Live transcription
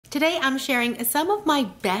Today I'm sharing some of my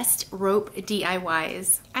best rope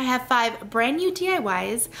DIYs. I have 5 brand new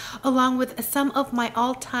DIYs along with some of my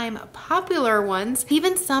all-time popular ones,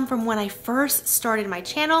 even some from when I first started my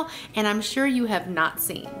channel and I'm sure you have not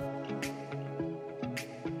seen.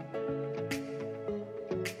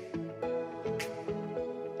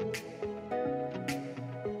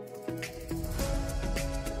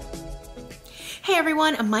 Hey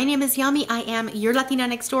everyone, my name is Yami. I am your Latina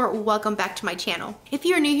next door. Welcome back to my channel. If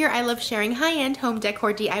you're new here, I love sharing high-end home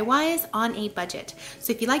decor DIYs on a budget.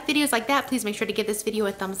 So if you like videos like that, please make sure to give this video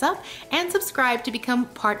a thumbs up and subscribe to become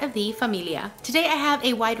part of the familia. Today I have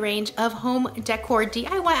a wide range of home decor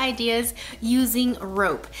DIY ideas using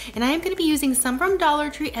rope. And I am going to be using some from Dollar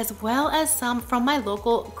Tree as well as some from my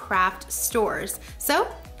local craft stores. So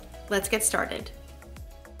let's get started.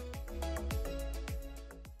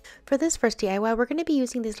 For this first DIY, we're going to be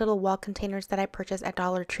using these little wall containers that I purchased at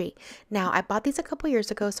Dollar Tree. Now, I bought these a couple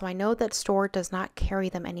years ago, so I know that store does not carry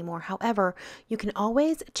them anymore. However, you can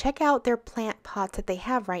always check out their plant pots that they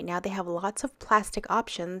have right now. They have lots of plastic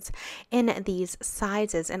options in these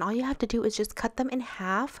sizes, and all you have to do is just cut them in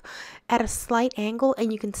half at a slight angle,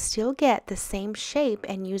 and you can still get the same shape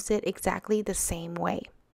and use it exactly the same way.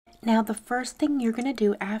 Now, the first thing you're going to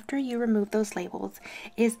do after you remove those labels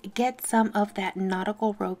is get some of that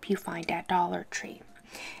nautical rope you find at Dollar Tree.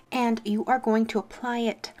 And you are going to apply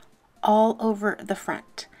it all over the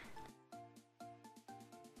front.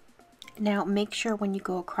 Now, make sure when you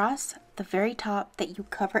go across the very top that you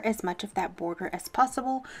cover as much of that border as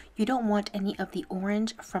possible. You don't want any of the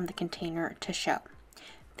orange from the container to show.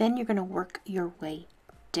 Then you're going to work your way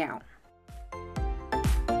down.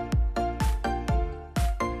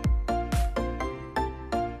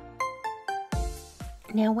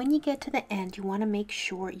 Now when you get to the end, you want to make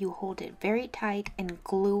sure you hold it very tight and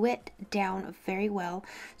glue it down very well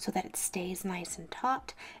so that it stays nice and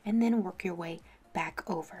taut, and then work your way back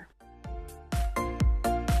over.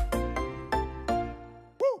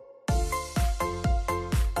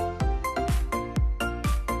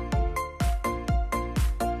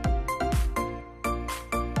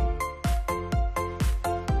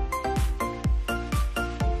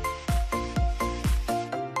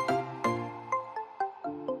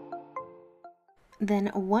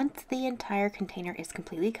 Then once the entire container is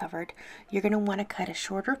completely covered, you're going to want to cut a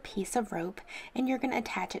shorter piece of rope and you're going to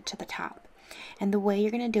attach it to the top. And the way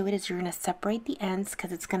you're going to do it is you're going to separate the ends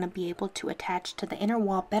because it's going to be able to attach to the inner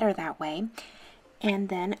wall better that way. And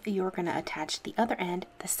then you're going to attach the other end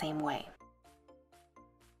the same way.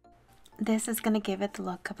 This is going to give it the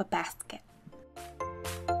look of a basket.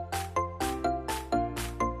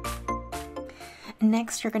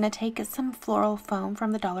 Next, you're going to take some floral foam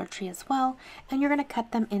from the Dollar Tree as well, and you're going to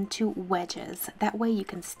cut them into wedges. That way you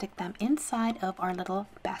can stick them inside of our little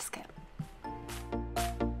basket.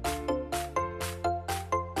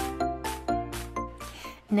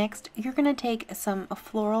 Next, you're going to take some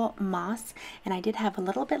floral moss, and I did have a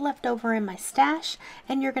little bit left over in my stash,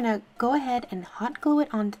 and you're going to go ahead and hot glue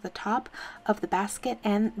it onto the top of the basket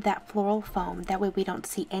and that floral foam. That way we don't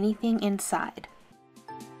see anything inside.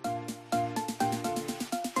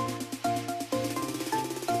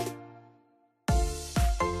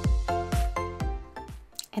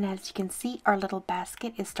 And as you can see, our little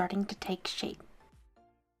basket is starting to take shape.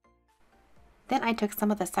 Then I took some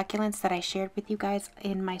of the succulents that I shared with you guys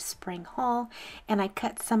in my spring haul, and I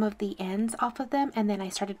cut some of the ends off of them, and then I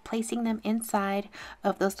started placing them inside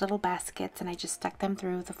of those little baskets, and I just stuck them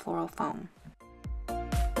through the floral foam.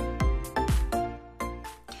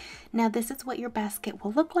 Now this is what your basket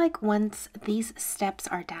will look like once these steps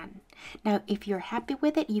are done. Now if you're happy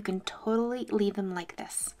with it, you can totally leave them like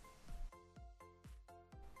this.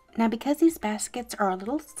 Now because these baskets are a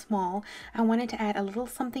little small, I wanted to add a little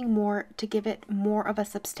something more to give it more of a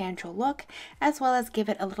substantial look, as well as give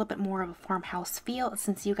it a little bit more of a farmhouse feel,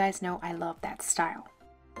 since you guys know I love that style.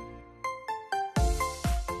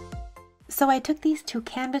 So I took these 2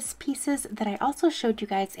 canvas pieces that I also showed you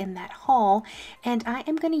guys in that haul, and I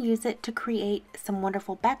am going to use it to create some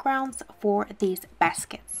wonderful backgrounds for these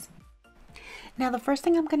baskets. Now the first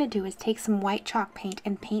thing I'm going to do is take some white chalk paint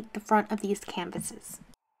and paint the front of these canvases.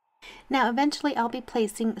 Now eventually I'll be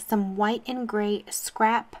placing some white and gray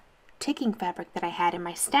scrap ticking fabric that I had in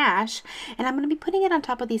my stash, and I'm going to be putting it on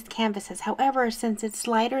top of these canvases. However, since it's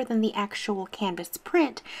lighter than the actual canvas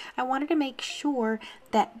print, I wanted to make sure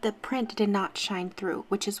that the print did not shine through,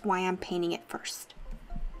 which is why I'm painting it first.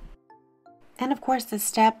 And of course this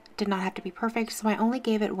step did not have to be perfect, so I only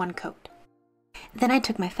gave it 1 coat. Then I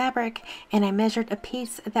took my fabric and I measured a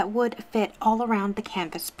piece that would fit all around the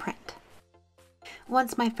canvas print.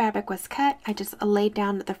 Once my fabric was cut, I just laid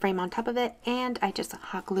down the frame on top of it and I just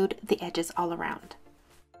hot glued the edges all around.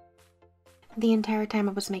 The entire time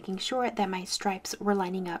I was making sure that my stripes were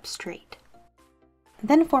lining up straight.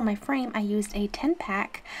 Then for my frame, I used a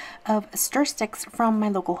 10-pack of stir sticks from my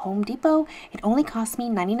local Home Depot. It only cost me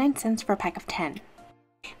 99 cents for a pack of 10.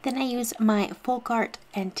 Then I used my Folk Art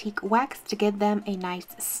antique wax to give them a nice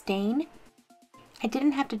stain. I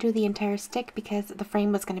didn't have to do the entire stick because the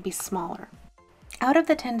frame was going to be smaller. Out of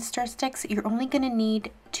the 10 stir sticks, you're only going to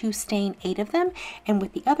need to stain 8 of them, and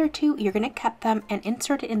with the other 2, you're going to cut them and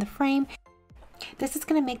insert it in the frame. This is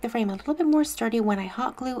going to make the frame a little bit more sturdy when I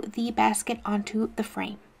hot glue the basket onto the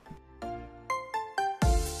frame.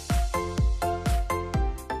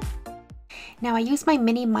 Now I use my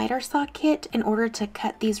mini miter saw kit in order to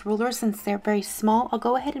cut these rulers since they're very small. I'll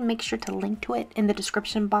go ahead and make sure to link to it in the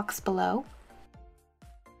description box below.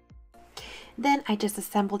 Then I just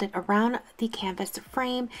assembled it around the canvas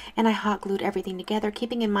frame and I hot glued everything together,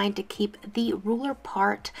 keeping in mind to keep the ruler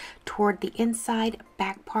part toward the inside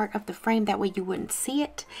back part of the frame, that way you wouldn't see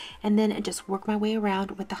it, and then just work my way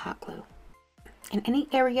around with the hot glue. In any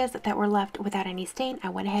areas that were left without any stain, I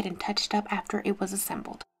went ahead and touched up after it was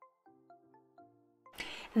assembled.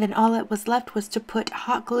 And then all that was left was to put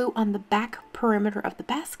hot glue on the back perimeter of the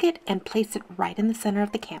basket and place it right in the center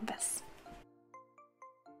of the canvas.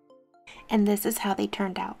 And this is how they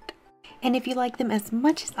turned out. And if you like them as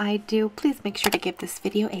much as I do, please make sure to give this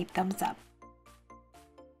video a thumbs up.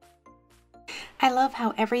 I love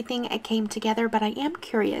how everything came together, but I am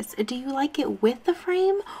curious, do you like it with the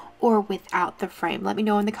frame or without the frame? Let me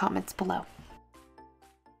know in the comments below.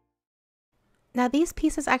 Now these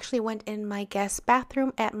pieces actually went in my guest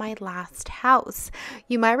bathroom at my last house.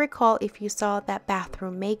 You might recall if you saw that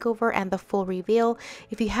bathroom makeover and the full reveal.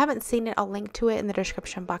 If you haven't seen it, I'll link to it in the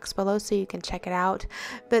description box below so you can check it out.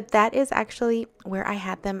 But that is actually where I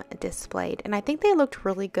had them displayed, and I think they looked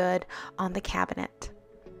really good on the cabinet.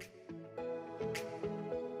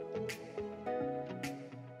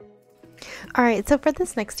 Alright, so for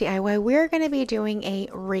this next DIY, we're going to be doing a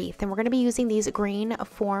wreath, and we're going to be using these green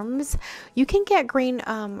forms. You can get green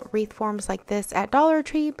wreath forms like this at Dollar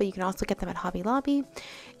Tree, but you can also get them at Hobby Lobby.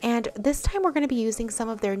 And this time we're going to be using some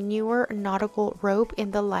of their newer nautical rope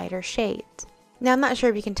in the lighter shade. Now, I'm not sure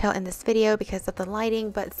if you can tell in this video because of the lighting,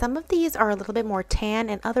 but some of these are a little bit more tan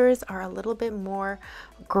and others are a little bit more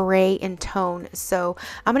gray in tone. So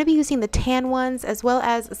I'm going to be using the tan ones as well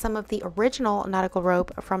as some of the original nautical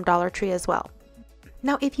rope from Dollar Tree as well.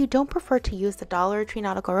 Now, if you don't prefer to use the Dollar Tree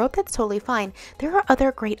nautical rope, that's totally fine. There are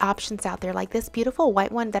other great options out there, like this beautiful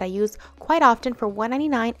white one that I use quite often for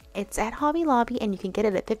 $1.99. It's at Hobby Lobby and you can get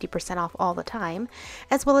it at 50% off all the time,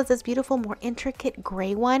 as well as this beautiful, more intricate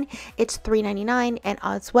gray one. It's $3.99, and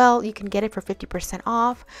as well, you can get it for 50%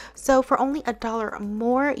 off. So for only $1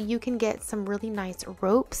 more, you can get some really nice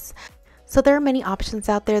ropes. So there are many options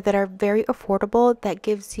out there that are very affordable that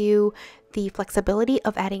gives you the flexibility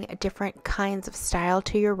of adding different kinds of style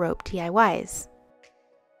to your rope DIYs.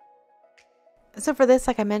 So for this,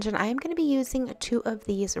 like I mentioned, I am going to be using 2 of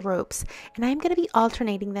these ropes, and I'm going to be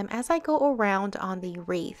alternating them as I go around on the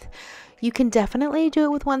wreath. You can definitely do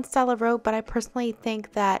it with one style of rope, but I personally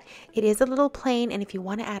think that it is a little plain, and if you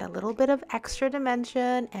want to add a little bit of extra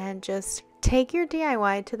dimension and just take your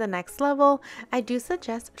DIY to the next level, I do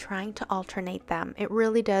suggest trying to alternate them. It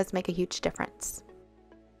really does make a huge difference.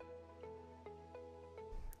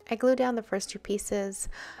 I glue down the first 2 pieces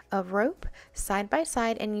of rope side by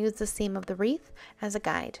side and use the seam of the wreath as a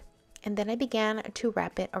guide, and then I began to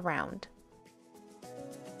wrap it around.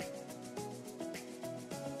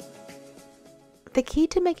 The key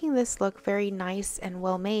to making this look very nice and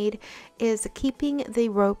well made is keeping the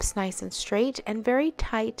ropes nice and straight and very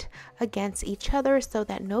tight against each other so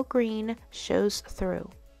that no green shows through.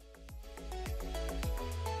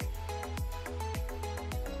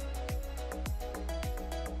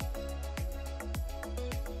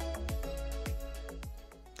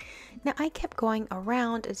 Now I kept going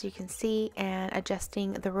around, as you can see, and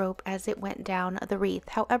adjusting the rope as it went down the wreath.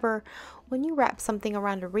 However, when you wrap something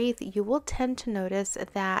around a wreath, you will tend to notice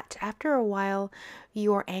that after a while,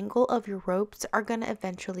 your angle of your ropes are going to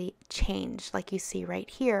eventually change, like you see right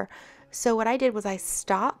here. So what I did was I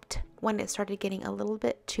stopped when it started getting a little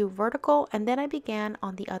bit too vertical, and then I began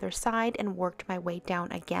on the other side and worked my way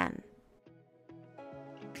down again.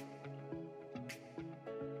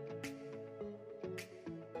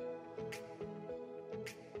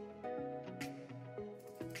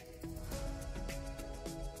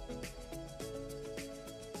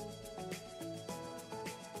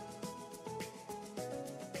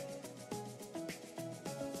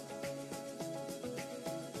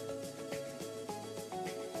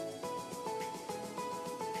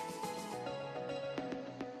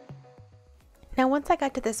 Now once I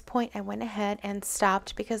got to this point, I went ahead and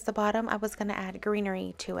stopped because the bottom I was going to add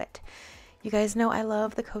greenery to it. You guys know I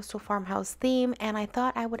love the coastal farmhouse theme, and I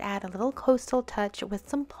thought I would add a little coastal touch with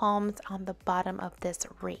some palms on the bottom of this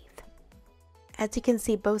wreath. As you can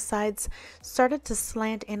see, both sides started to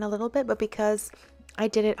slant in a little bit, but because I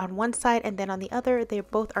did it on one side and then on the other, they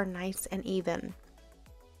both are nice and even.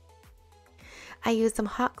 I used some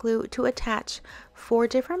hot glue to attach 4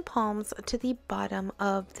 different palms to the bottom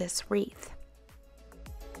of this wreath.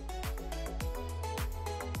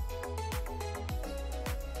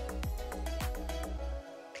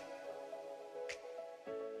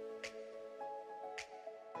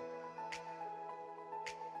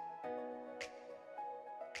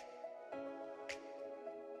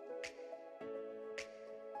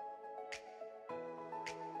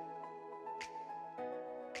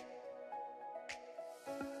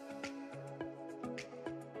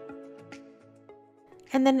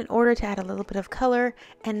 And then in order to add a little bit of color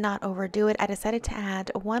and not overdo it, I decided to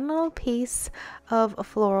add one little piece of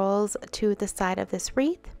florals to the side of this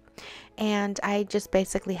wreath. And I just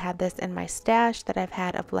basically had this in my stash that I've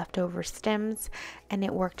had of leftover stems, and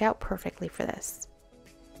it worked out perfectly for this.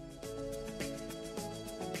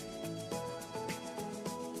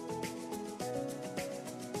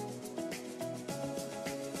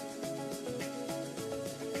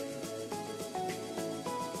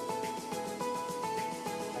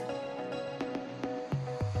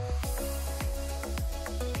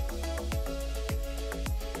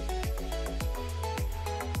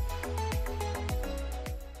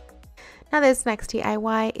 Now this next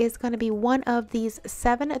DIY is going to be one of these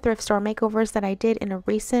 7 thrift store makeovers that I did in a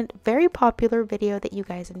recent, very popular video that you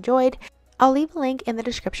guys enjoyed. I'll leave a link in the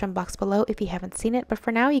description box below if you haven't seen it, but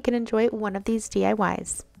for now you can enjoy one of these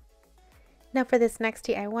DIYs. Now for this next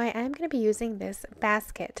DIY, I'm going to be using this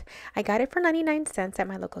basket. I got it for 99 cents at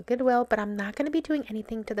my local Goodwill, but I'm not going to be doing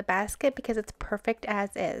anything to the basket because it's perfect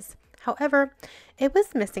as is. However, it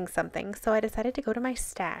was missing something, so I decided to go to my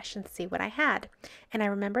stash and see what I had. And I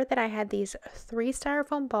remembered that I had these 3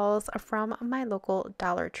 styrofoam balls from my local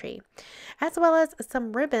Dollar Tree, as well as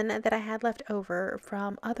some ribbon that I had left over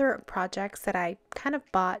from other projects that I kind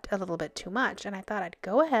of bought a little bit too much, and I thought I'd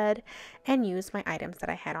go ahead and use my items that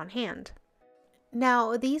I had on hand.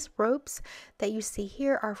 Now, these ropes that you see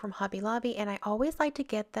here are from Hobby Lobby, and I always like to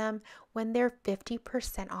get them when they're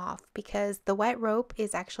 50% off because the white rope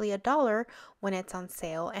is actually $1 when it's on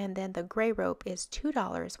sale, and then the gray rope is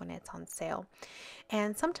 $2 when it's on sale.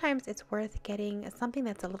 And sometimes it's worth getting something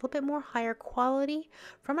that's a little bit more higher quality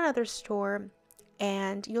from another store,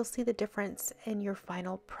 and you'll see the difference in your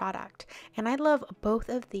final product. And I love both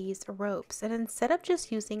of these ropes, and instead of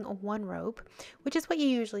just using one rope, which is what you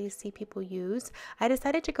usually see people use, I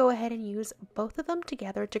decided to go ahead and use both of them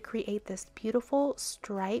together to create this beautiful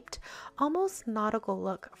striped, almost nautical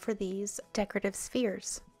look for these decorative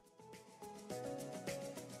spheres.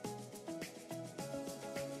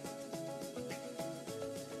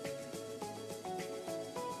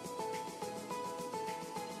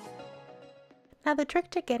 Now the trick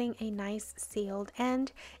to getting a nice sealed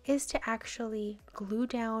end is to actually glue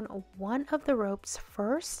down one of the ropes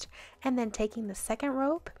first, and then taking the second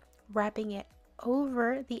rope, wrapping it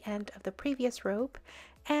over the end of the previous rope,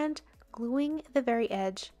 and gluing the very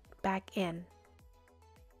edge back in.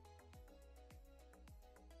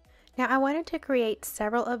 Now I wanted to create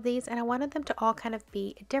several of these, and I wanted them to all kind of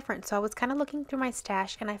be different. So I was kind of looking through my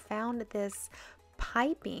stash, and I found this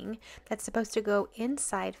piping that's supposed to go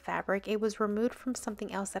inside fabric. It was removed from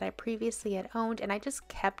something else that I previously had owned, and I just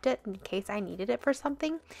kept it in case I needed it for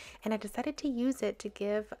something, and I decided to use it to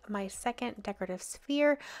give my second decorative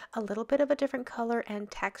sphere a little bit of a different color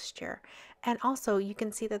and texture. And also you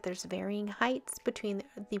can see that there's varying heights between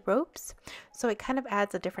the ropes, so it kind of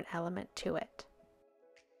adds a different element to it.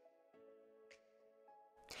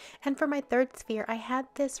 And for my third sphere, I had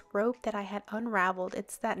this rope that I had unraveled.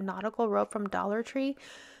 It's that nautical rope from Dollar Tree.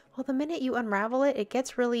 Well, the minute you unravel it, it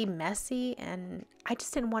gets really messy, and I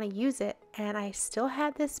just didn't want to use it. And I still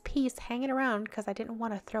had this piece hanging around because I didn't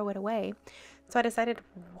want to throw it away. So I decided,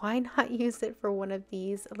 why not use it for one of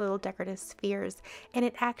these little decorative spheres? And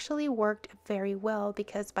it actually worked very well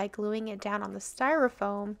because by gluing it down on the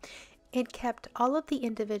styrofoam, it kept all of the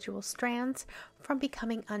individual strands from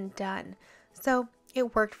becoming undone. So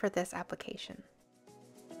it worked for this application.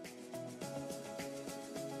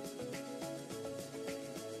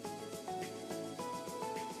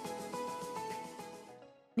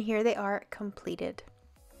 And here they are completed.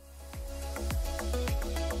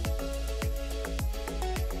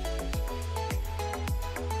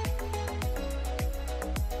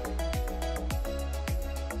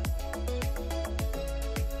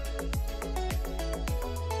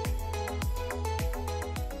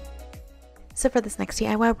 So for this next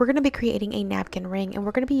DIY, we're going to be creating a napkin ring, and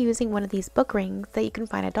we're going to be using one of these book rings that you can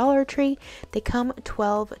find at Dollar Tree. They come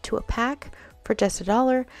 12 to a pack for just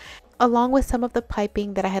 $1, along with some of the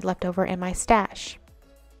piping that I had left over in my stash.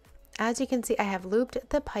 As you can see, I have looped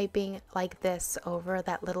the piping like this over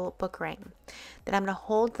that little book ring. Then I'm going to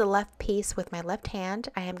hold the left piece with my left hand.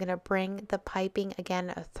 I am going to bring the piping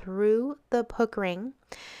again through the hook ring.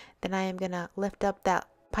 Then I am going to lift up that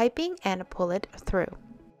piping and pull it through.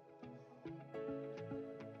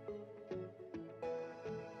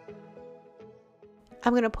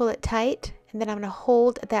 I'm going to pull it tight, and then I'm going to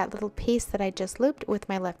hold that little piece that I just looped with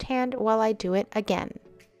my left hand while I do it again.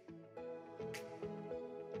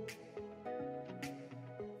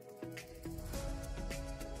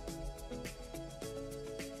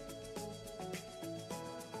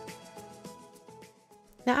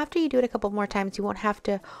 Now after you do it a couple more times, you won't have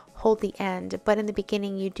to hold the end, but in the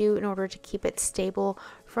beginning you do in order to keep it stable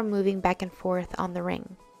from moving back and forth on the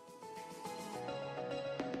ring.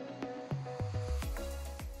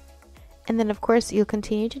 And then of course you'll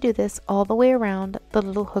continue to do this all the way around the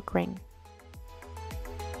little hook ring.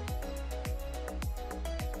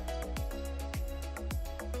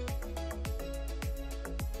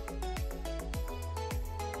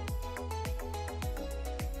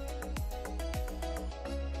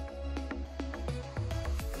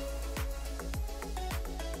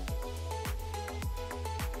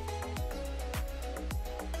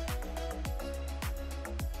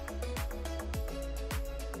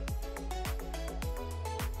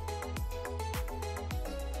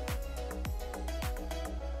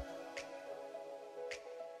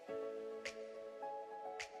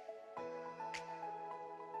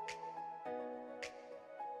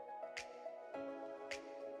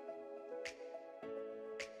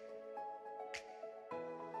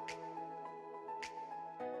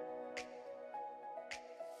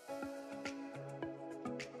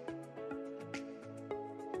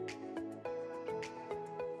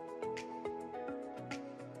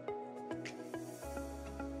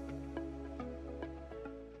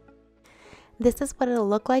 This is what it'll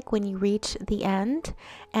look like when you reach the end.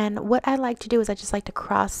 And what I like to do is I just like to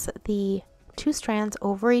cross the two strands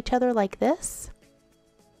over each other like this.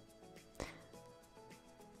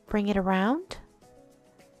 Bring it around.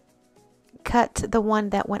 Cut the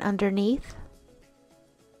one that went underneath.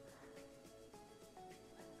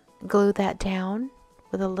 Glue that down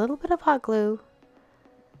with a little bit of hot glue.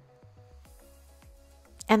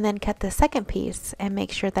 And then cut the second piece and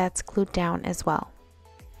make sure that's glued down as well.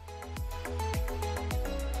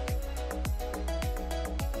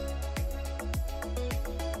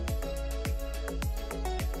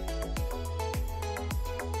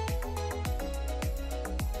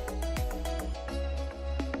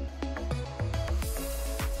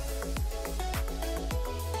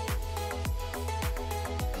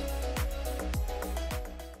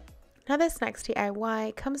 Now this next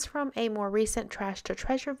DIY comes from a more recent Trash to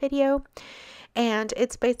Treasure video, and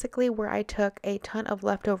it's basically where I took a ton of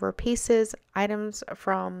leftover pieces, items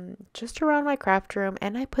from just around my craft room,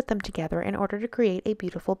 and I put them together in order to create a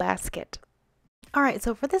beautiful basket. Alright,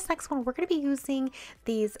 so for this next one, we're going to be using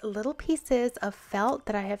these little pieces of felt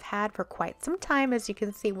that I have had for quite some time. As you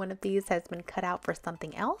can see, one of these has been cut out for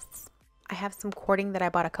something else. I have some cording that I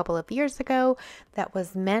bought a couple of years ago that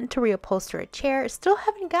was meant to reupholster a chair. Still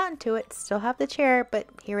haven't gotten to it, still have the chair, but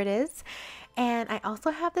here it is. And I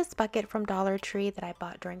also have this bucket from Dollar Tree that I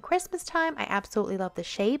bought during Christmas time. I absolutely love the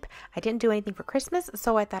shape. I didn't do anything for Christmas,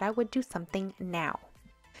 so I thought I would do something now.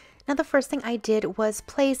 Now the first thing I did was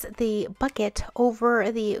place the bucket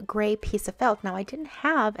over the gray piece of felt. Now I didn't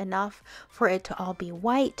have enough for it to all be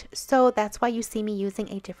white, so that's why you see me using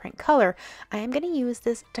a different color. I am going to use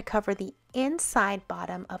this to cover the inside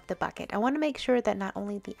bottom of the bucket. I want to make sure that not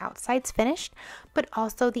only the outside's finished, but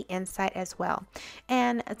also the inside as well.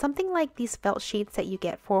 And something like these felt sheets that you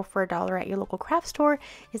get for $1 at your local craft store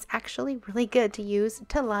is actually really good to use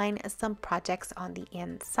to line some projects on the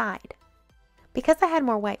inside. Because I had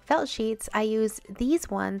more white felt sheets, I used these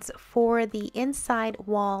ones for the inside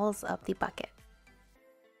walls of the bucket.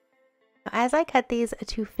 As I cut these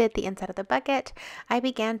to fit the inside of the bucket, I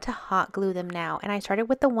began to hot glue them now, and I started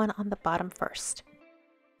with the one on the bottom first.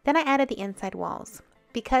 Then I added the inside walls.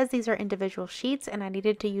 Because these are individual sheets and I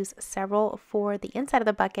needed to use several for the inside of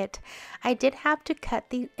the bucket, I did have to cut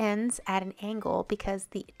the ends at an angle because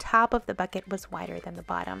the top of the bucket was wider than the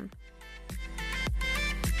bottom.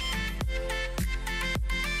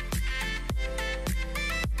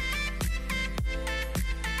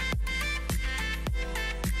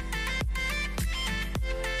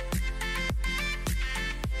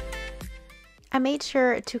 I made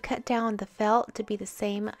sure to cut down the felt to be the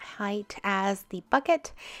same height as the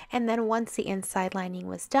bucket, and then once the inside lining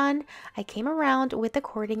was done, I came around with the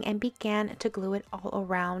cording and began to glue it all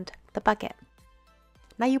around the bucket.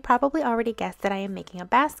 Now you probably already guessed that I am making a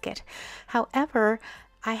basket. However,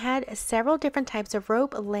 I had several different types of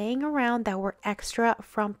rope laying around that were extra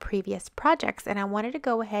from previous projects, and I wanted to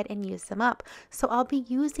go ahead and use them up. So I'll be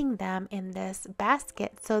using them in this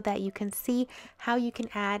basket so that you can see how you can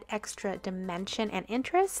add extra dimension and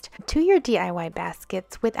interest to your DIY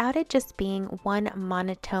baskets without it just being one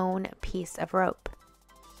monotone piece of rope.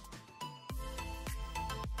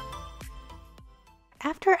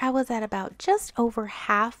 After I was at about just over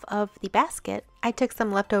half of the basket, I took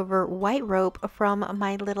some leftover white rope from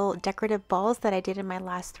my little decorative balls that I did in my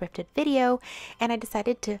last thrifted video, and I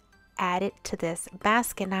decided to add it to this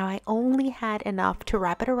basket. Now I only had enough to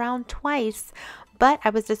wrap it around twice, but I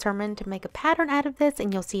was determined to make a pattern out of this,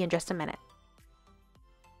 and you'll see in just a minute.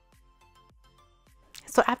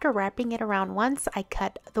 So after wrapping it around once, I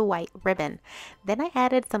cut the white ribbon. Then I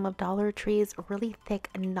added some of Dollar Tree's really thick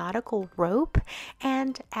nautical rope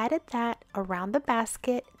and added that around the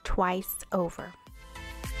basket twice over.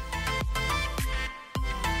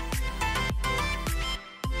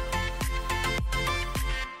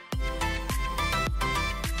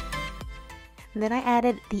 Then I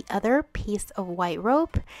added the other piece of white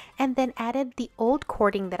rope and then added the old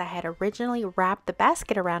cording that I had originally wrapped the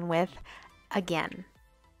basket around with again.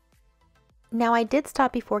 Now I did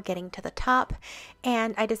stop before getting to the top,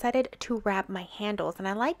 and I decided to wrap my handles, and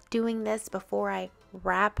I like doing this before I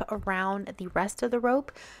wrap around the rest of the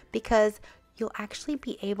rope because you'll actually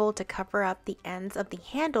be able to cover up the ends of the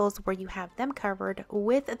handles where you have them covered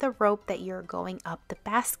with the rope that you're going up the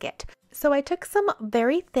basket. So I took some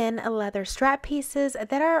very thin leather strap pieces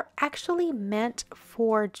that are actually meant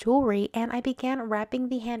for jewelry, and I began wrapping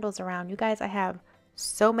the handles around. You guys, I have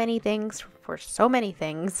so many things for so many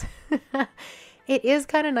things. It is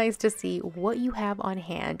kind of nice to see what you have on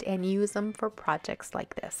hand and use them for projects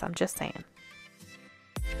like this. I'm just saying.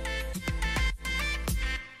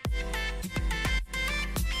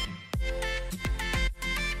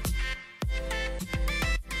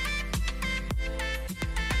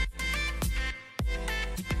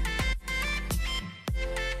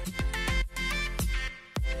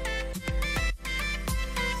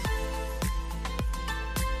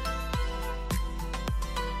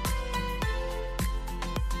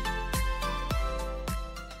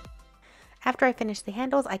 After I finished the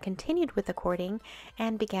handles, I continued with the cording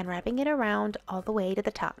and began wrapping it around all the way to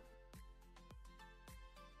the top.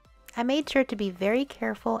 I made sure to be very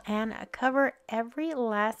careful and cover every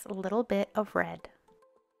last little bit of red.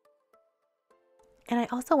 And I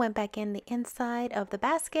also went back in the inside of the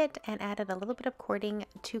basket and added a little bit of cording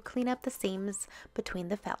to clean up the seams between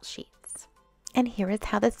the felt sheets. And here is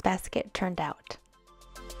how this basket turned out.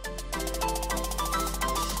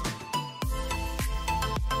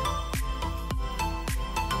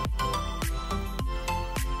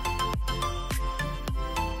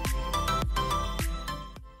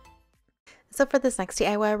 So for this next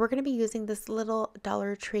DIY, we're going to be using this little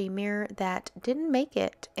Dollar Tree mirror that didn't make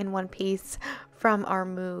it in one piece from our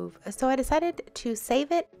move. So I decided to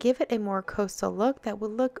save it, give it a more coastal look that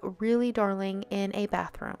would look really darling in a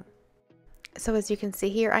bathroom. So as you can see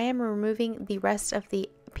here, I am removing the rest of the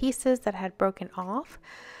pieces that had broken off.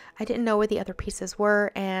 I didn't know where the other pieces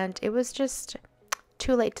were, and it was just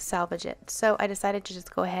too late to salvage it. So I decided to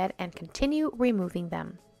just go ahead and continue removing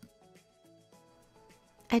them.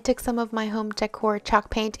 I took some of my home decor chalk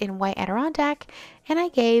paint in white Adirondack and I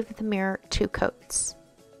gave the mirror 2 coats.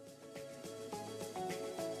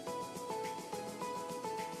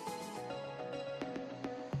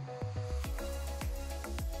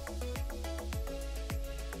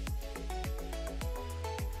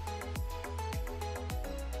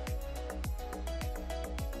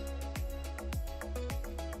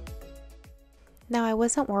 Now I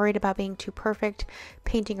wasn't worried about being too perfect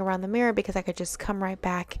painting around the mirror because I could just come right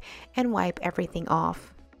back and wipe everything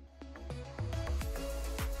off.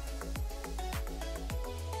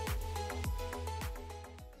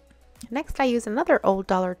 Next I used another old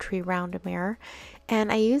Dollar Tree round mirror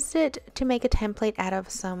and I used it to make a template out of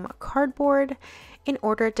some cardboard in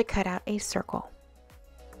order to cut out a circle.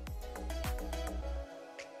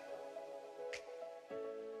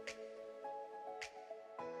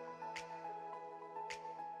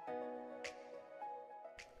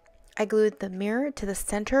 I glued the mirror to the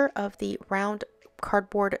center of the round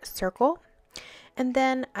cardboard circle, and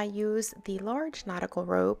then I used the large nautical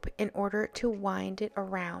rope in order to wind it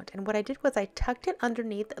around. And what I did was I tucked it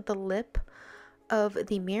underneath the lip of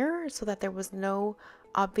the mirror so that there was no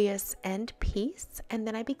obvious end piece, and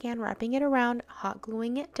then I began wrapping it around, hot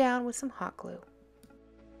gluing it down with some hot glue.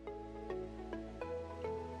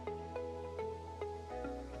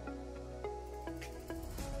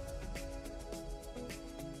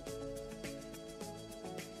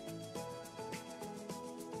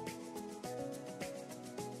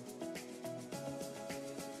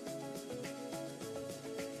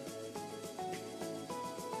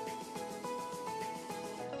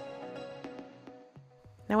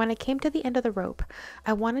 Now when I came to the end of the rope,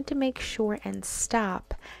 I wanted to make sure and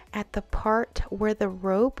stop at the part where the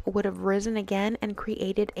rope would have risen again and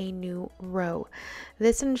created a new row.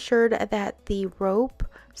 This ensured that the rope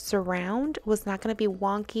surround was not going to be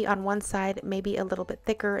wonky on one side, maybe a little bit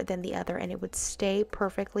thicker than the other, and it would stay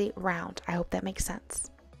perfectly round. I hope that makes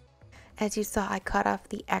sense. As you saw, I cut off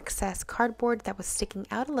the excess cardboard that was sticking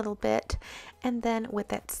out a little bit, and then with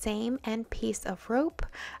that same end piece of rope,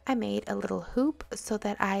 I made a little hoop so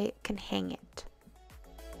that I can hang it.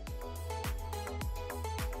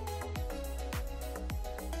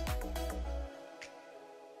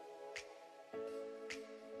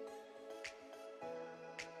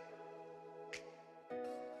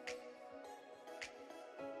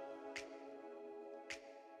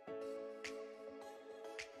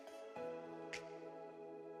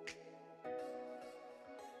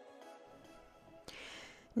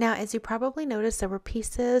 Now, as you probably noticed, there were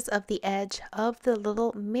pieces of the edge of the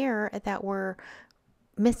little mirror that were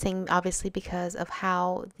missing, obviously because of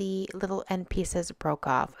how the little end pieces broke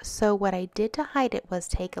off. So what I did to hide it was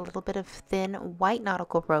take a little bit of thin white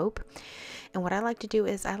nautical rope, and what I like to do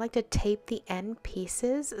is I like to tape the end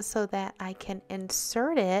pieces so that I can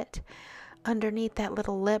insert it underneath that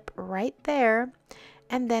little lip right there,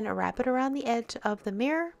 and then wrap it around the edge of the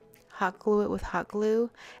mirror, hot glue it with hot glue,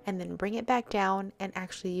 and then bring it back down and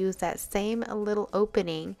actually use that same little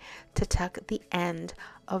opening to tuck the end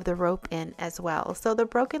of the rope in as well. So the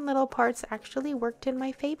broken little parts actually worked in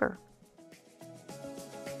my favor.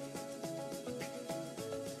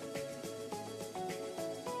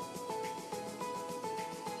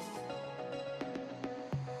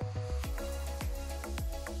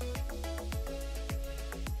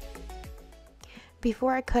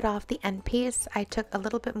 Before I cut off the end piece, I took a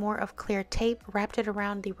little bit more of clear tape, wrapped it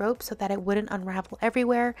around the rope so that it wouldn't unravel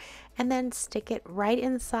everywhere, and then stick it right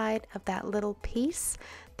inside of that little piece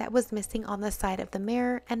that was missing on the side of the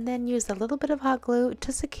mirror, and then use a little bit of hot glue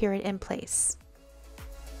to secure it in place.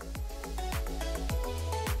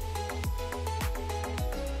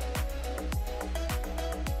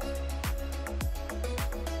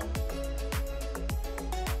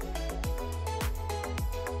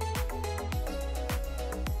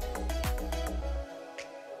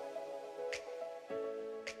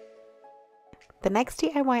 The next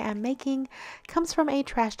DIY I'm making comes from a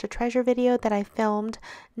trash to treasure video that I filmed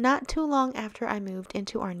not too long after I moved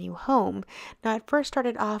into our new home. Now, it first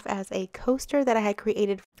started off as a coaster that I had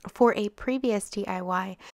created for a previous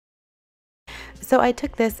DIY. So I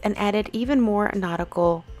took this and added even more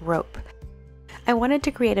nautical rope. I wanted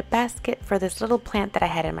to create a basket for this little plant that I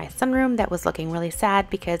had in my sunroom that was looking really sad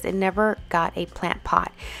because it never got a plant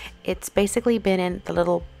pot. It's basically been in the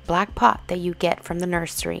little black pot that you get from the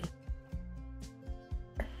nursery.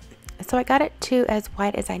 So I got it to as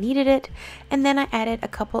wide as I needed it, and then I added a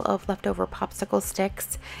couple of leftover popsicle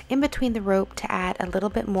sticks in between the rope to add a little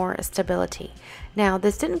bit more stability. Now,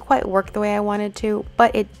 this didn't quite work the way I wanted to,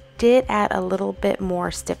 but it did add a little bit more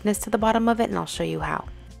stiffness to the bottom of it, and I'll show you how.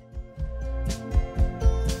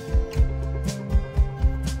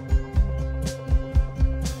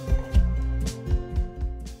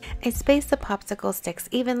 I spaced the popsicle sticks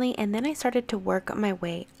evenly, and then I started to work my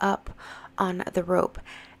way up on the rope,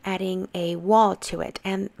 adding a wall to it.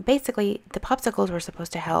 And basically the popsicles were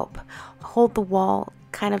supposed to help hold the wall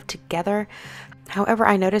kind of together. However,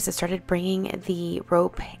 I noticed it started bringing the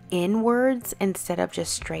rope inwards instead of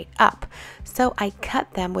just straight up. So I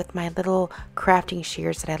cut them with my little crafting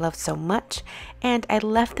shears that I love so much, and I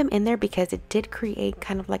left them in there because it did create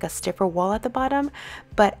kind of like a stiffer wall at the bottom,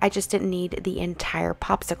 but I just didn't need the entire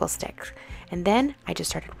popsicle stick. And then I just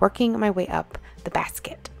started working my way up the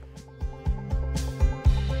basket.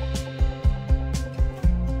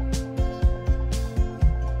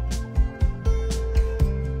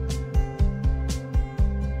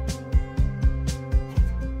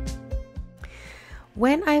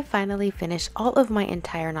 When I finally finished all of my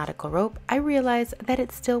entire nautical rope, I realized that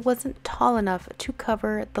it still wasn't tall enough to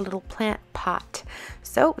cover the little plant pot.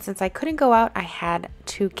 So since I couldn't go out, I had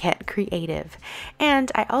to get creative.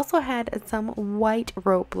 And I also had some white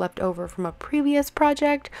rope left over from a previous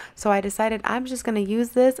project, so I decided I'm just going to use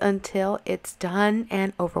this until it's done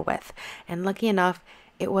and over with. And lucky enough,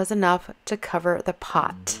 it was enough to cover the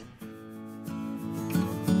pot.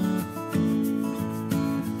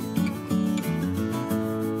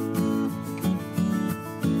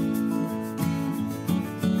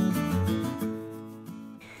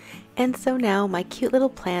 And so now my cute little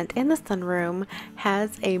plant in the sunroom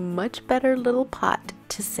has a much better little pot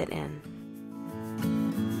to sit in.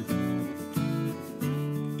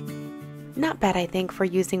 Not bad, I think, for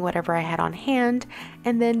using whatever I had on hand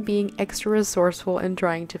and then being extra resourceful in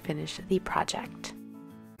trying to finish the project.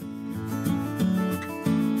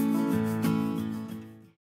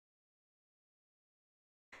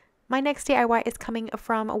 My next DIY is coming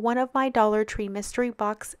from one of my Dollar Tree Mystery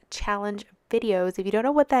Box Challenge videos. If you don't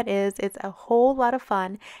know what that is, it's a whole lot of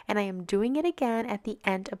fun, and I am doing it again at the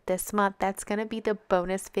end of this month. That's going to be the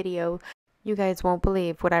bonus video. You guys won't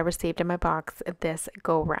believe what I received in my box this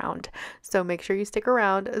go round. So make sure you stick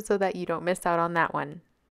around so that you don't miss out on that one.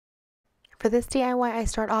 For this DIY, I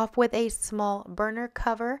start off with a small burner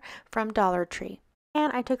cover from Dollar Tree.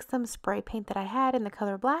 And I took some spray paint that I had in the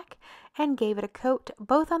color black and gave it a coat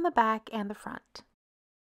both on the back and the front.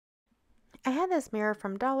 I had this mirror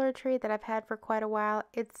from Dollar Tree that I've had for quite a while.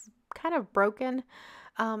 It's kind of broken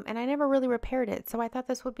and I never really repaired it, so I thought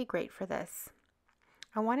this would be great for this.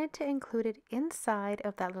 I wanted to include it inside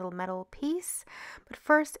of that little metal piece, but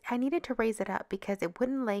first I needed to raise it up because it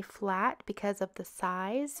wouldn't lay flat because of the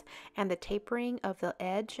size and the tapering of the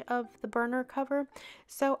edge of the burner cover.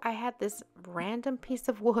 So I had this random piece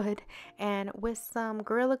of wood, and with some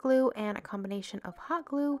Gorilla Glue and a combination of hot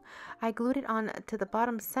glue, I glued it on to the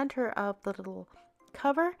bottom center of the little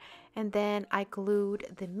cover, and then I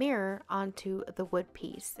glued the mirror onto the wood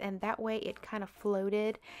piece, and that way it kind of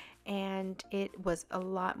floated and it was a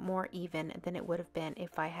lot more even than it would have been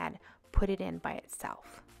if I had put it in by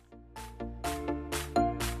itself.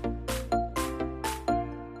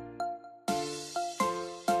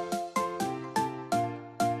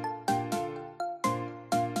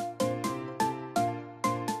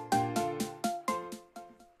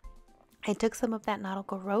 I took some of that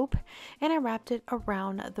nautical rope and I wrapped it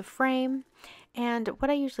around the frame, and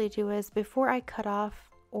what I usually do is before I cut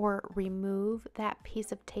off or remove that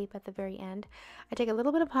piece of tape at the very end, I take a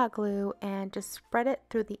little bit of hot glue and just spread it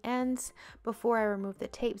through the ends before I remove the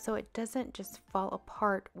tape so it doesn't just fall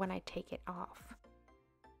apart when I take it off.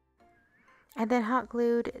 I then hot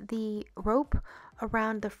glued the rope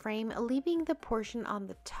around the frame, leaving the portion on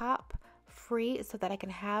the top free so that I can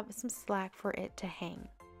have some slack for it to hang.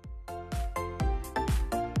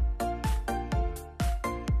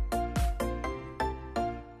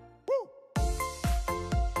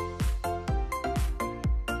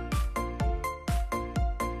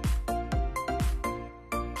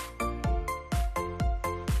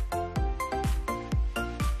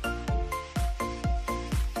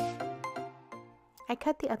 I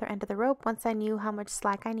cut the other end of the rope once I knew how much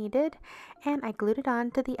slack I needed, and I glued it on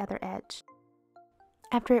to the other edge.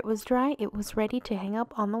 After it was dry, it was ready to hang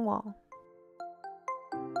up on the wall.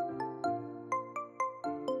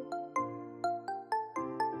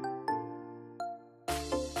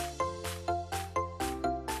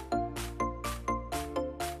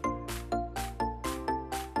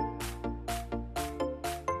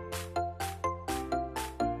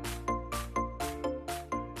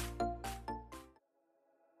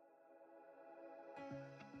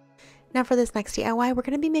 Now for this next DIY, we're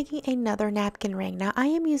going to be making another napkin ring. Now I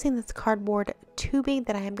am using this cardboard tubing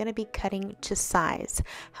that I am going to be cutting to size.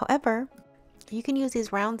 However, you can use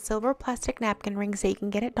these round silver plastic napkin rings that you can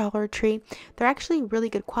get at Dollar Tree. They're actually really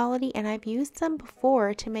good quality, and I've used them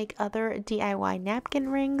before to make other DIY napkin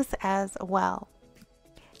rings as well.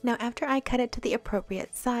 Now after I cut it to the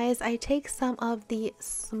appropriate size, I take some of the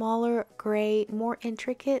smaller gray, more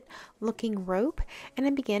intricate looking rope and I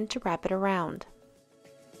begin to wrap it around.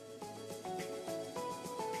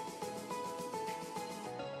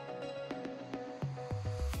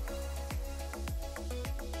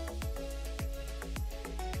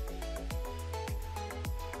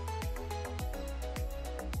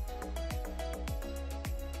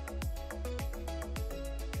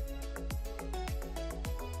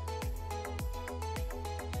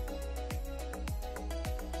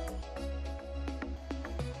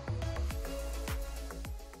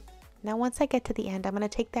 Now once I get to the end, I'm going to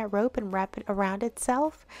take that rope and wrap it around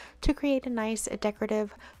itself to create a nice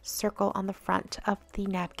decorative circle on the front of the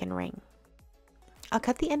napkin ring. I'll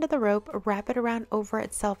cut the end of the rope, wrap it around over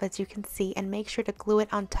itself as you can see, and make sure to glue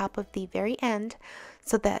it on top of the very end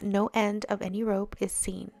so that no end of any rope is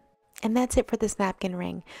seen. And that's it for this napkin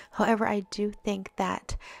ring. However, I do think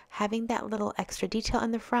that having that little extra detail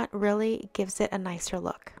in the front really gives it a nicer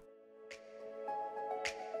look.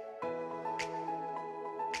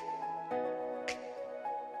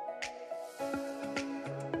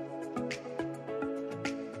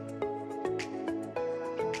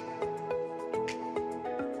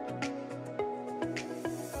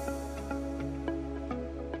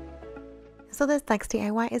 So this next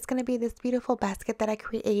DIY is going to be this beautiful basket that I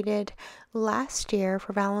created last year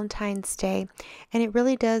for Valentine's Day, and it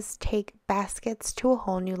really does take baskets to a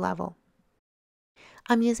whole new level.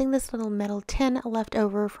 I'm using this little metal tin left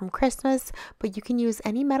over from Christmas, but you can use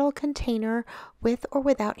any metal container with or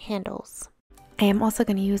without handles. I am also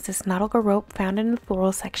going to use this nautical rope found in the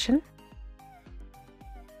floral section.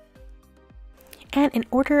 And in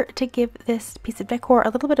order to give this piece of decor a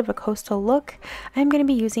little bit of a coastal look, I'm going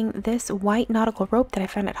to be using this white nautical rope that I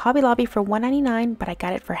found at Hobby Lobby for $1.99, but I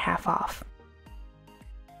got it for half off.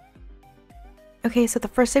 Okay, so the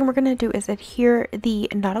first thing we're going to do is adhere the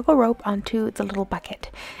nautical rope onto the little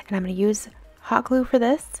bucket. And I'm going to use hot glue for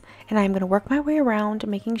this, and I'm going to work my way around,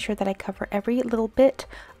 making sure that I cover every little bit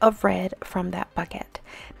of red from that bucket.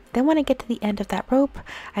 Then when I get to the end of that rope,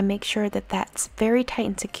 I make sure that that's very tight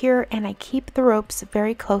and secure, and I keep the ropes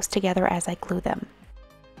very close together as I glue them.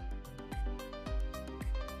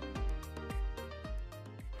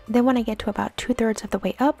 Then when I get to about 2/3 of the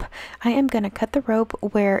way up, I am going to cut the rope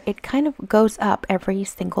where it kind of goes up every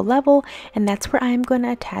single level, and that's where I am going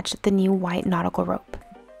to attach the new white nautical rope.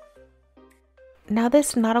 Now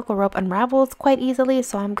this nautical rope unravels quite easily,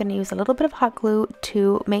 so I'm going to use a little bit of hot glue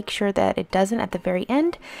to make sure that it doesn't at the very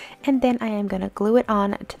end, and then I am going to glue it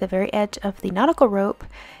on to the very edge of the nautical rope,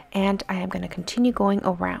 and I am going to continue going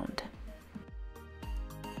around.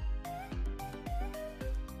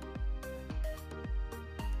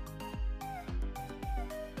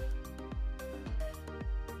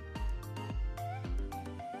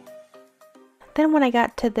 Then when I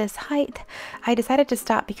got to this height, I decided to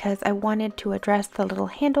stop because I wanted to address the little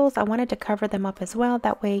handles. I wanted to cover them up as well,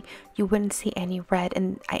 that way you wouldn't see any red.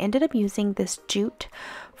 And I ended up using this jute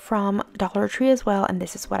from Dollar Tree as well, and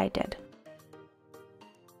this is what I did.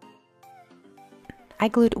 I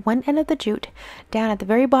glued one end of the jute down at the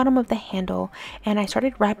very bottom of the handle, and I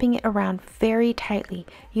started wrapping it around very tightly,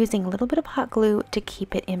 using a little bit of hot glue to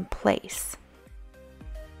keep it in place.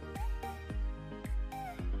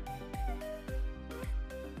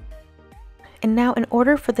 And now in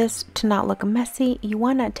order for this to not look messy, you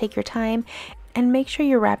want to take your time and make sure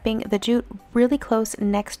you're wrapping the jute really close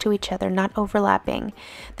next to each other, not overlapping.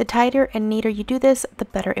 The tighter and neater you do this, the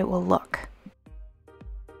better it will look.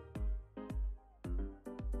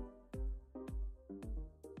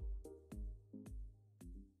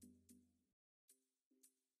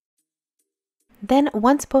 Then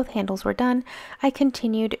once both handles were done, I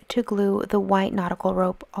continued to glue the white nautical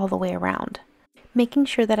rope all the way around, making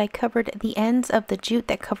sure that I covered the ends of the jute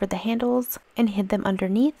that covered the handles and hid them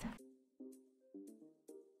underneath.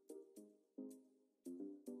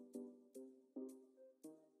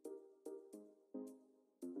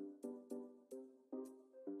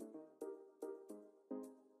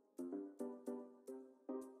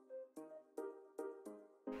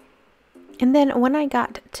 And then when I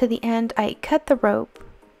got to the end, I cut the rope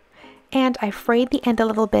and I frayed the end a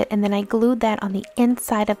little bit, and then I glued that on the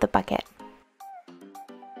inside of the bucket.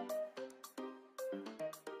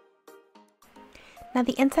 Now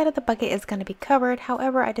the inside of the bucket is going to be covered,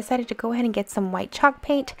 however I decided to go ahead and get some white chalk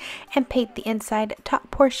paint and paint the inside top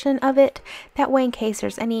portion of it. That way in case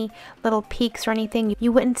there's any little peaks or anything,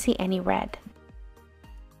 you wouldn't see any red.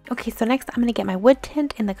 Okay, so next I'm going to get my wood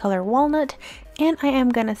tint in the color walnut, and I am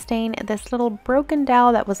going to stain this little broken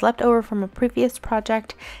dowel that was left over from a previous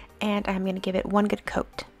project, and I'm going to give it one good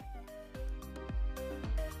coat.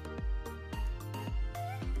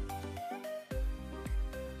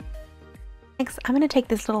 Next, I'm going to take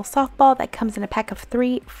this little softball that comes in a pack of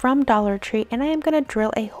 3 from Dollar Tree, and I am going to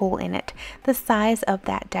drill a hole in it, the size of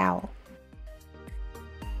that dowel.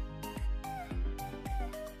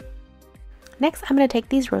 Next, I'm going to take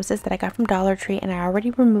these roses that I got from Dollar Tree, and I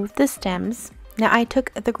already removed the stems. Now I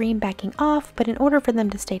took the green backing off, but in order for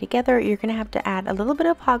them to stay together, you're going to have to add a little bit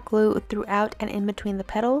of hot glue throughout and in between the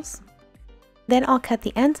petals. Then I'll cut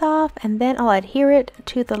the ends off, and then I'll adhere it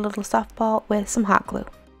to the little softball with some hot glue.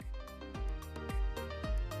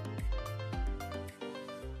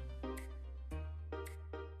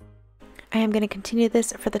 I am going to continue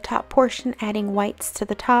this for the top portion, adding whites to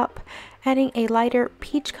the top, adding a lighter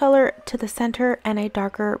peach color to the center and a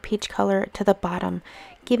darker peach color to the bottom,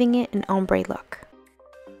 giving it an ombre look.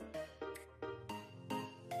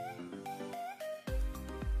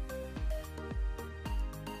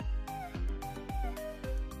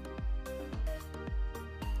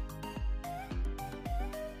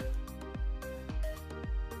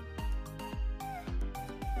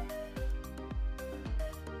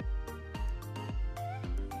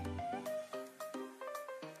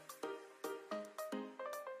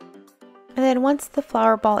 And then once the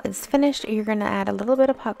flower ball is finished, you're going to add a little bit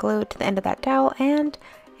of hot glue to the end of that dowel, and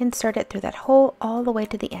insert it through that hole all the way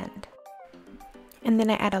to the end. And then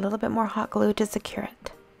I add a little bit more hot glue to secure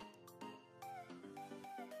it.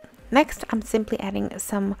 Next, I'm simply adding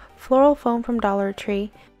some floral foam from Dollar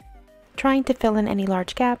Tree, trying to fill in any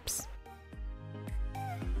large gaps.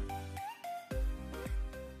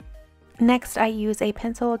 Next, I use a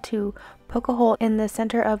pencil to poke a hole in the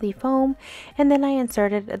center of the foam, and then I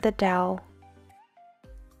inserted the dowel.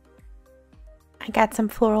 I got some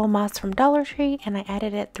floral moss from Dollar Tree and I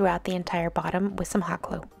added it throughout the entire bottom with some hot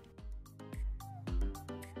glue.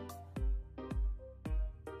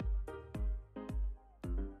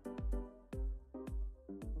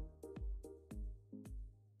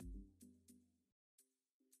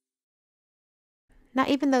 Now,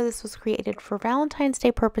 even though this was created for Valentine's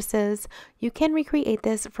Day purposes, you can recreate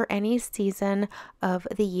this for any season of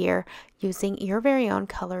the year using your very own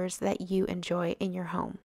colors that you enjoy in your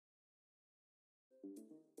home.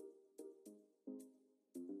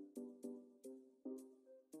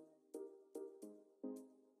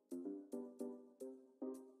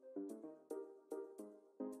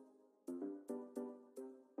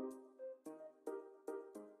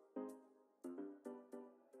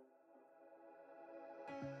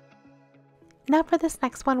 Now for this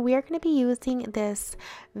next one, we are going to be using this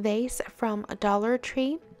vase from Dollar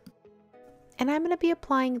Tree, and I'm going to be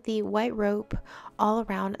applying the white rope all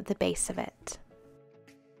around the base of it.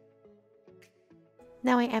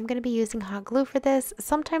 Now I am going to be using hot glue for this.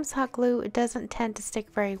 Sometimes hot glue doesn't tend to stick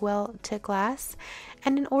very well to glass,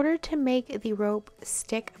 and in order to make the rope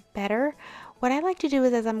stick better, what I like to do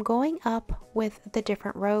is, as I'm going up with the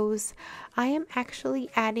different rows, I am actually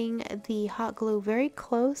adding the hot glue very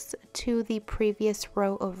close to the previous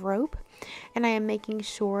row of rope, and I am making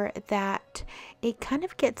sure that it kind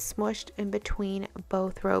of gets smushed in between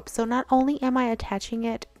both ropes. So not only am I attaching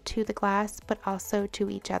it to the glass, but also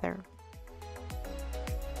to each other.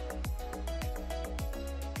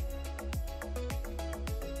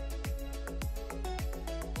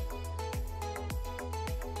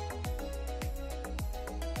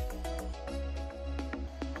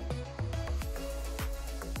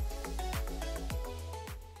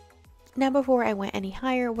 Now before I went any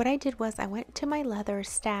higher, what I did was I went to my leather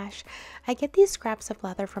stash. I get these scraps of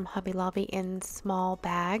leather from Hobby Lobby in small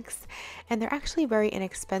bags, and they're actually very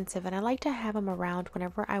inexpensive, and I like to have them around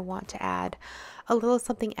whenever I want to add a little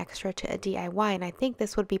something extra to a DIY, and I think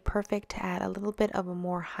this would be perfect to add a little bit of a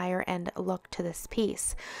more higher end look to this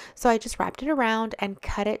piece. So I just wrapped it around and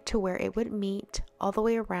cut it to where it would meet all the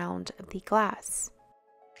way around the glass.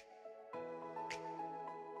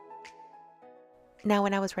 Now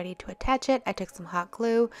when I was ready to attach it, I took some hot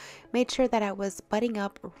glue, made sure that I was butting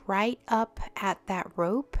up right up at that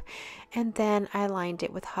rope, and then I lined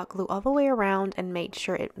it with hot glue all the way around and made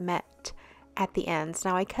sure it met at the ends.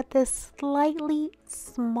 Now I cut this slightly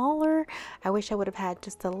smaller. I wish I would have had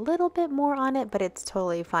just a little bit more on it, but it's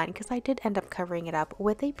totally fine because I did end up covering it up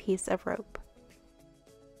with a piece of rope.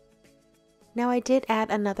 Now I did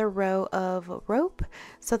add another row of rope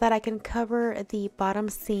so that I can cover the bottom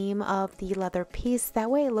seam of the leather piece.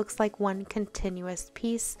 That way it looks like one continuous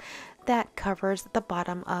piece that covers the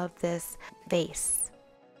bottom of this vase.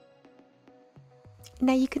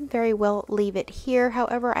 Now you can very well leave it here.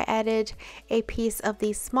 However, I added a piece of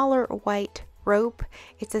the smaller white rope.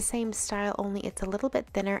 It's the same style, only it's a little bit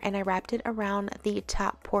thinner, and I wrapped it around the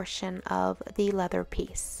top portion of the leather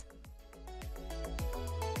piece.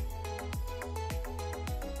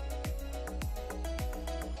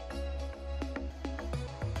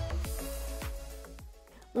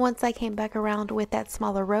 Once I came back around with that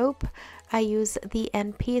smaller rope, I used the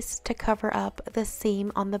end piece to cover up the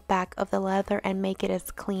seam on the back of the leather and make it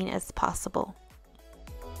as clean as possible.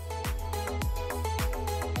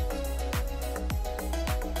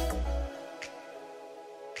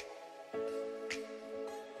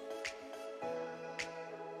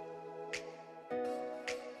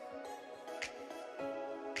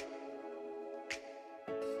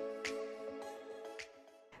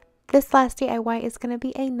 This last DIY is going to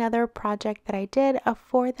be another project that I did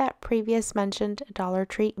for that previous mentioned Dollar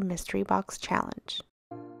Tree Mystery Box Challenge.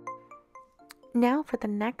 Now for the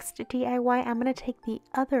next DIY, I'm going to take the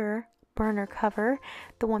other burner cover,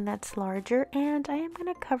 the one that's larger, and I am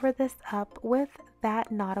going to cover this up with that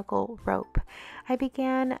nautical rope. I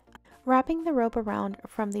began wrapping the rope around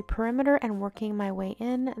from the perimeter and working my way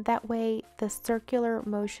in. That way the circular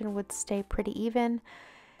motion would stay pretty even.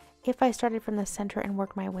 If I started from the center and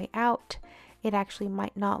worked my way out, it actually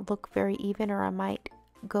might not look very even, or I might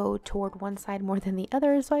go toward one side more than the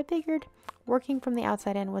other, so I figured working from the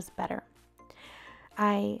outside in was better.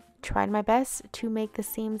 I tried my best to make the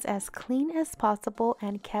seams as clean as possible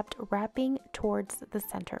and kept wrapping towards the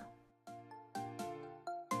center.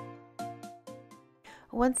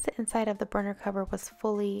 Once the inside of the burner cover was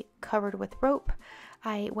fully covered with rope,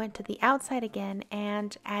 I went to the outside again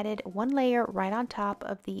and added one layer right on top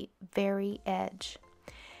of the very edge.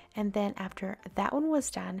 And then after that one was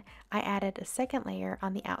done, I added a second layer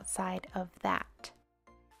on the outside of that.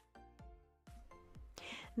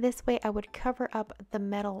 This way I would cover up the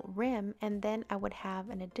metal rim, and then I would have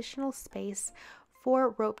an additional space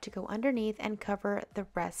for rope to go underneath and cover the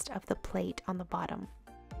rest of the plate on the bottom.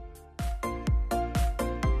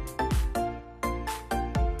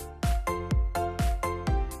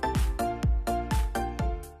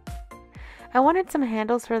 I wanted some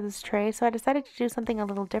handles for this tray, so I decided to do something a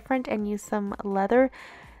little different and use some leather.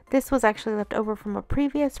 This was actually left over from a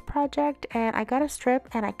previous project, and I got a strip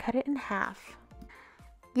and I cut it in half.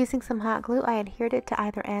 Using some hot glue, I adhered it to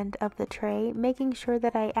either end of the tray, making sure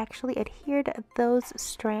that I actually adhered those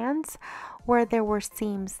strands where there were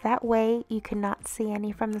seams. That way you could not see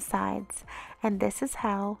any from the sides. And this is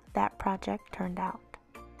how that project turned out.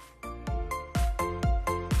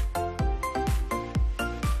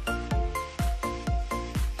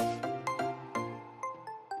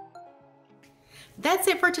 That's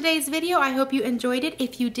it for today's video. I hope you enjoyed it.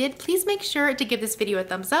 If you did, please make sure to give this video a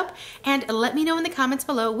thumbs up and let me know in the comments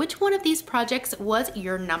below which one of these projects was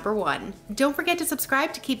your number one. Don't forget to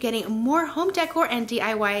subscribe to keep getting more home decor and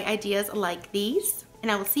DIY ideas like these.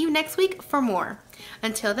 And I will see you next week for more.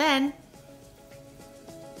 Until then,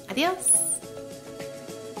 adios.